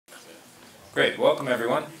Great. Welcome,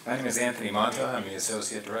 everyone. My name is Anthony Monta. I'm the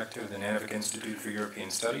Associate Director of the Nanovic Institute for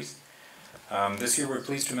European Studies. This year we're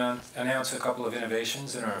pleased to announce a couple of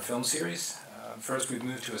innovations in our film series. First, we've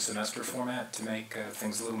moved to a semester format to make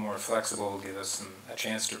things a little more flexible, give us a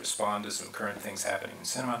chance to respond to some current things happening in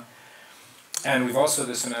cinema. And we've also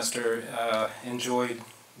this semester enjoyed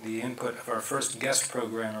the input of our first guest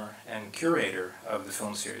programmer and curator of the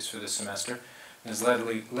film series for this semester, Ms.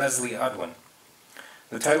 Leslee Udwin.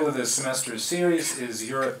 The title of this semester's series is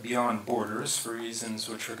Europe Beyond Borders, for reasons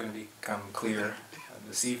which are going to become clear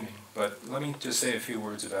this evening. But let me just say a few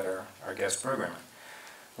words about our guest programmer.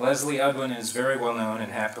 Leslee Udwin is very well known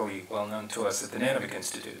and happily well known to us at the Nanovic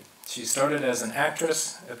Institute. She started as an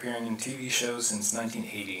actress, appearing in TV shows since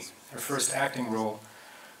 1980. Her first acting role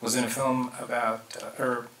was in a film about,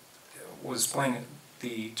 was playing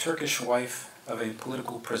the Turkish wife of a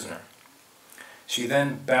political prisoner. She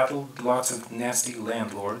then battled lots of nasty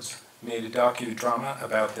landlords, made a docudrama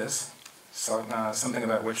about this, something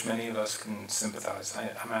about which many of us can sympathize.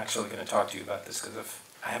 I'm actually going to talk to you about this because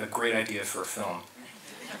I have a great idea for a film.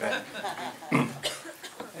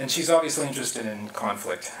 And she's obviously interested in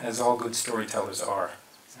conflict, as all good storytellers are.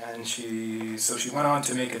 And so she went on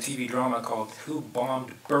to make a TV drama called Who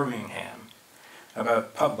Bombed Birmingham,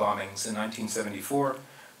 about pub bombings in 1974,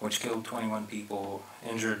 which killed 21 people,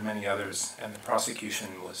 injured many others, and the prosecution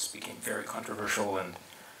became very controversial, and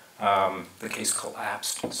the case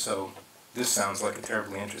collapsed. So this sounds like a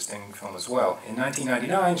terribly interesting film as well. In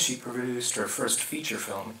 1999, she produced her first feature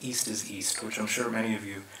film, East is East, which I'm sure many of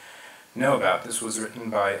you know about. This was written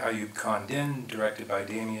by Ayub Khan Din, directed by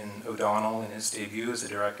Damien O'Donnell in his debut as a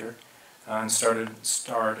director, and starred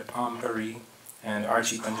Ampari and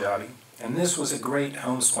Archie Punjabi. And this was a great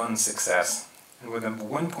homespun success. And with a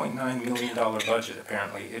 $1.9 million budget,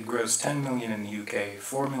 apparently, it grossed $10 million in the UK,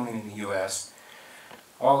 $4 million in the US,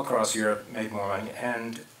 all across Europe made more money,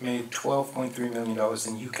 and made $12.3 million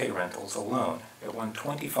in UK rentals alone. It won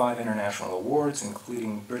 25 international awards,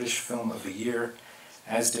 including British Film of the Year,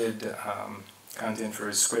 as did Condon for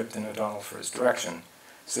his script and O'Donnell for his direction.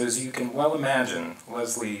 So as you can well imagine,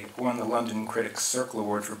 Leslie won the London Critics' Circle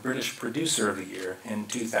Award for British Producer of the Year in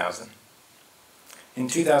 2000. In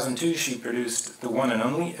 2002, she produced The One and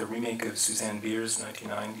Only, a remake of Suzanne Bier's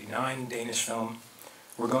 1999 Danish film.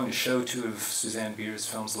 We're going to show two of Suzanne Bier's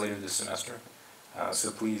films later this semester,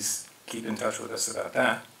 so please keep in touch with us about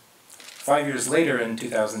that. 5 years later, in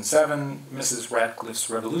 2007, Mrs. Ratcliffe's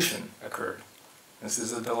Revolution occurred. This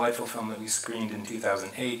is a delightful film that we screened in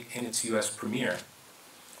 2008 in its US premiere,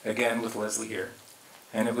 again with Leslie here.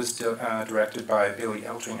 And it was directed by Billy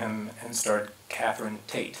Eltringham and starred Catherine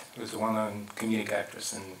Tate, who is a well-known comedic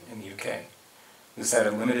actress in the UK. This had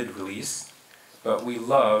a limited release, but we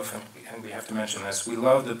love, and we have to mention this, we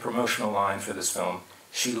love the promotional line for this film.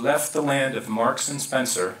 She left the land of Marks and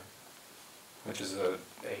Spencer, which is a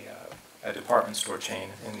department store chain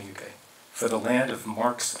in the UK, for the land of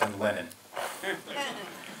Marx and Lenin.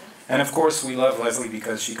 And of course we love Leslie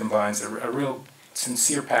because she combines a real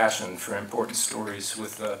sincere passion for important stories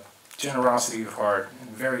with a generosity of heart, and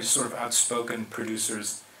very sort of outspoken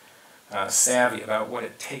producers, savvy about what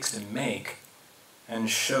it takes to make and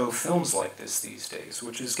show films like this these days,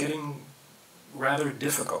 which is getting rather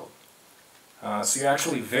difficult. So you're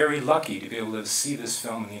actually very lucky to be able to see this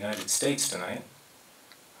film in the United States tonight,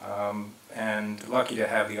 and lucky to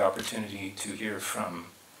have the opportunity to hear from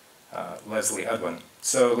Leslee Udwin.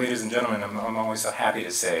 So, ladies and gentlemen, I'm always so happy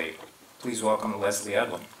to say, please welcome Leslee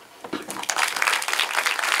Udwin.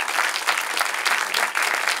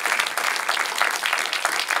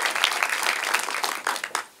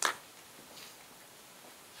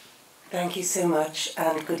 Thank you so much,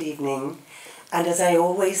 and good evening. And as I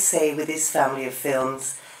always say with this family of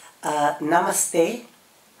films, namaste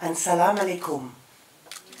and salam alaikum.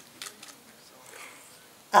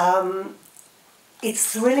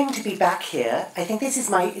 It's thrilling to be back here. I think this is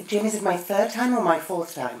Jim, is it my third time or my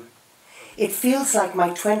fourth time? It feels like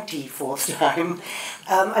my 24th time.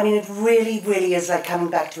 I mean, it really, really is like coming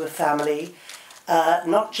back to a family,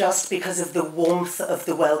 not just because of the warmth of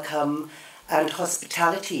the welcome and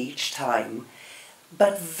hospitality each time,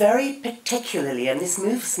 but very particularly, and this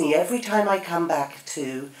moves me every time I come back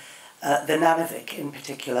to the Nanovic in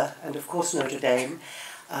particular, and of course Notre Dame,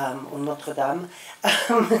 or Notre Dame,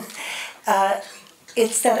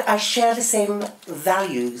 it's that I share the same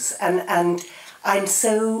values, and I'm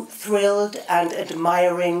so thrilled and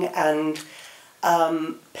admiring and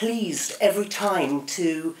pleased every time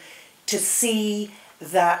to see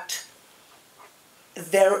that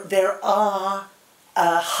there are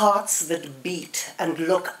hearts that beat and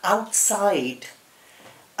look outside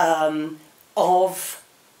of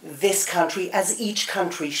this country, as each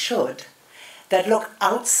country should, that look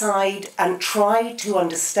outside and try to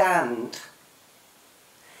understand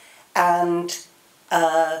and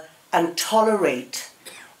tolerate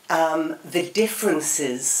the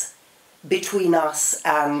differences between us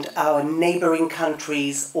and our neighbouring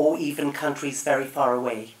countries, or even countries very far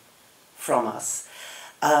away from us,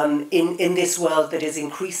 in this world that is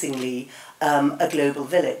increasingly a global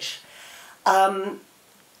village. I'm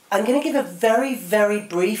going to give a very, very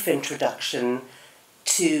brief introduction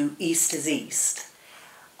to East is East.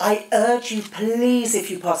 I urge you, please, if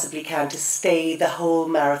you possibly can, to stay the whole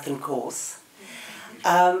marathon course.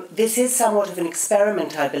 This is somewhat of an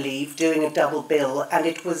experiment, I believe, doing a double bill, and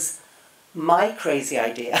it was my crazy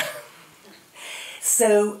idea.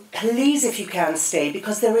 So please, if you can, stay,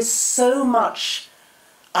 because there is so much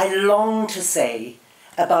I long to say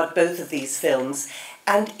about both of these films,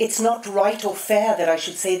 and it's not right or fair that I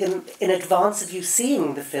should say them in advance of you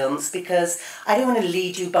seeing the films, because I don't want to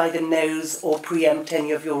lead you by the nose or preempt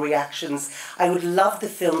any of your reactions. I would love the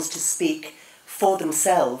films to speak for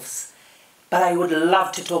themselves, but I would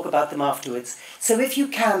love to talk about them afterwards. So if you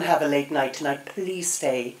can have a late night tonight, please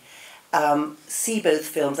stay. See both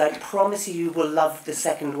films. I promise you, you will love the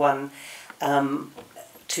second one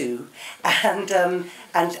too. And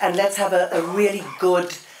let's have a really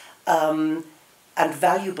good and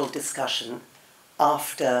valuable discussion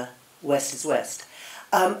after West is West.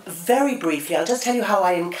 Very briefly, I'll just tell you how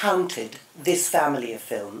I encountered this family of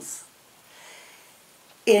films.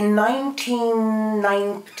 In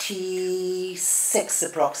 1996,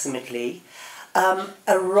 approximately,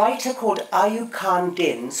 a writer called Ayub Khan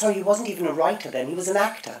Din, sorry, he wasn't even a writer then, he was an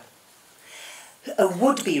actor, a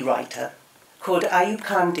would-be writer called Ayub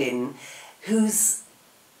Khan Din, whose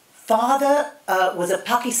father was a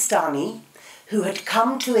Pakistani who had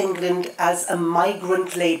come to England as a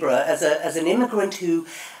migrant labourer, as an immigrant who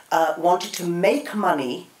wanted to make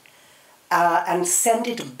money and send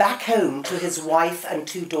it back home to his wife and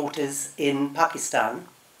 2 daughters in Pakistan.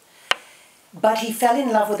 But he fell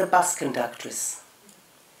in love with a bus conductress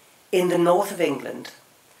in the north of England,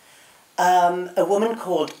 a woman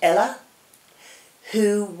called Ella,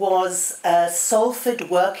 who was a Salford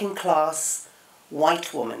working class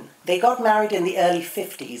white woman. They got married in the early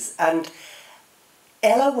 50s, and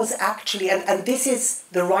Ella was actually, and this is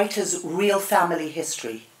the writer's real family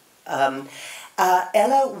history,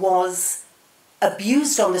 Ella was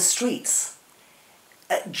abused on the streets.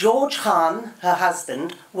 George Khan, her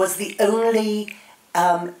husband, was the only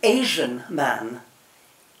Asian man,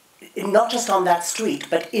 not just on that street,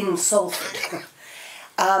 but in Salford.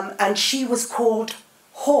 And she was called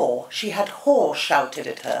whore. She had whore shouted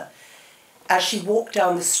at her as she walked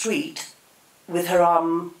down the street with her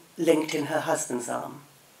arm linked in her husband's arm.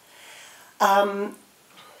 I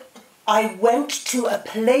went to a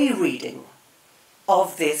play reading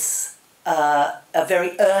of this, a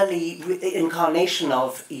very early incarnation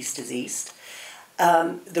of East is East.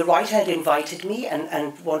 The writer had invited me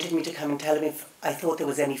and wanted me to come and tell him if I thought there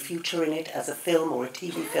was any future in it as a film or a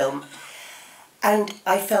TV film. And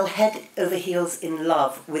I fell head over heels in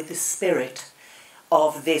love with the spirit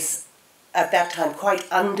of this, at that time, quite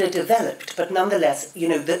underdeveloped, but nonetheless, you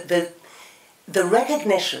know, the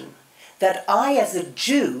recognition that I, as a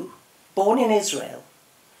Jew born in Israel,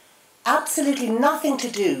 absolutely nothing to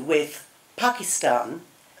do with Pakistan,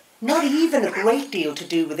 not even a great deal to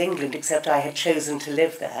do with England, except I had chosen to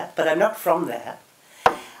live there, but I'm not from there,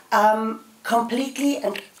 completely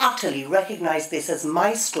and utterly recognized this as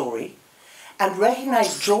my story, and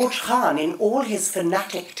recognized George Khan in all his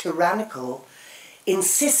fanatic, tyrannical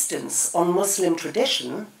insistence on Muslim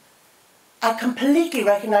tradition. I completely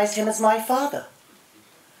recognized him as my father.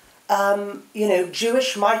 You know,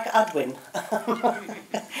 Jewish Mike Udwin.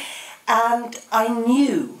 And I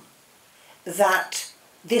knew that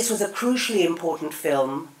this was a crucially important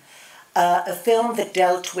film, a film that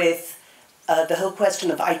dealt with the whole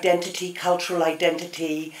question of identity, cultural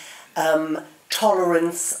identity,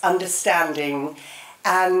 tolerance, understanding,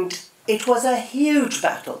 and it was a huge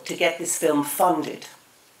battle to get this film funded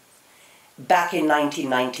back in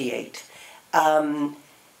 1998.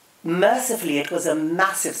 Mercifully, it was a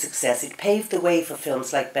massive success. It paved the way for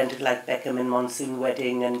films like Bend It Like Beckham and Monsoon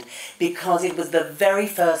Wedding, and because it was the very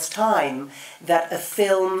first time that a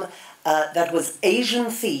film that was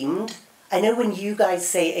Asian-themed, I know when you guys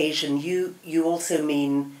say Asian, you also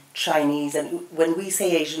mean Chinese, and when we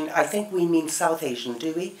say Asian, I think we mean South Asian,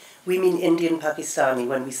 do we? We mean Indian Pakistani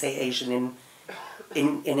when we say Asian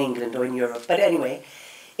in England or in Europe. But anyway,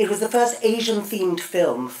 it was the first Asian-themed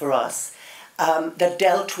film for us that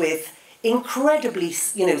dealt with incredibly,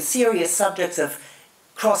 you know, serious subjects of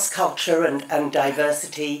cross-culture and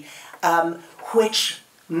diversity, which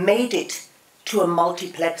made it to a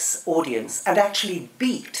multiplex audience and actually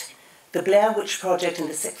beat The Blair Witch Project and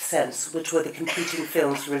The Sixth Sense, which were the competing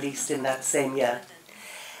films released in that same year.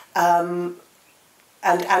 And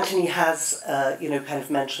Anthony has, kind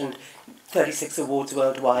of mentioned 36 awards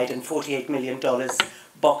worldwide and $48 million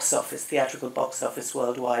box office, theatrical box office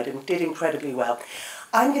worldwide, and did incredibly well.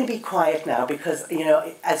 I'm going to be quiet now because,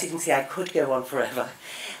 as you can see, I could go on forever.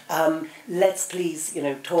 Let's please,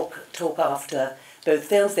 talk after both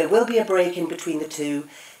films. There will be a break in between the two.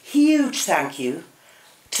 Huge thank you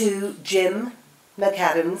to Jim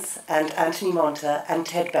McAdams and Anthony Monta and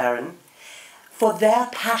Ted Barron for their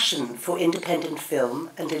passion for independent film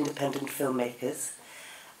and independent filmmakers,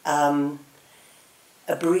 a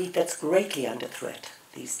breed that's greatly under threat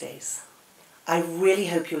these days. I really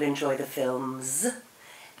hope you'll enjoy the films,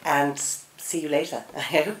 and see you later, I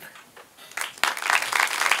hope.